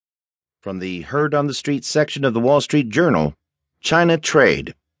From the Heard on the Street section of the Wall Street Journal, China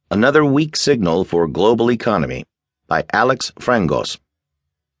Trade, Another Weak Signal for Global Economy, by Alex Frangos.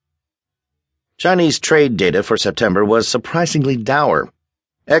 Chinese trade data for September was surprisingly dour.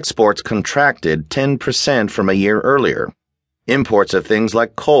 Exports contracted 10% from a year earlier. Imports of things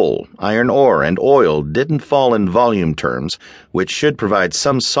like coal, iron ore, and oil didn't fall in volume terms, which should provide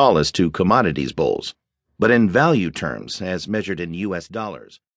some solace to commodities bulls, but in value terms, as measured in U.S. dollars.